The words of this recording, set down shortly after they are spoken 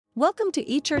Welcome to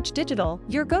eChurch Digital,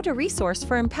 your go-to resource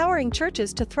for empowering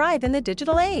churches to thrive in the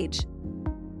digital age.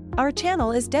 Our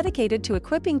channel is dedicated to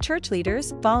equipping church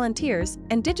leaders, volunteers,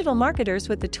 and digital marketers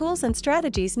with the tools and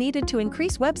strategies needed to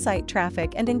increase website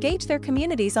traffic and engage their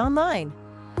communities online.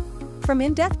 From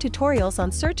in-depth tutorials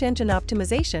on search engine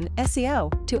optimization,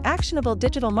 SEO, to actionable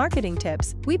digital marketing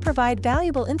tips, we provide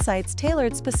valuable insights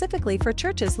tailored specifically for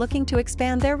churches looking to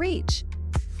expand their reach.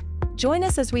 Join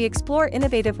us as we explore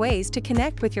innovative ways to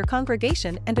connect with your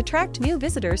congregation and attract new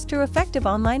visitors through effective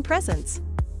online presence.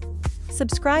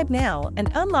 Subscribe now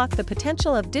and unlock the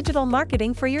potential of digital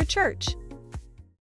marketing for your church.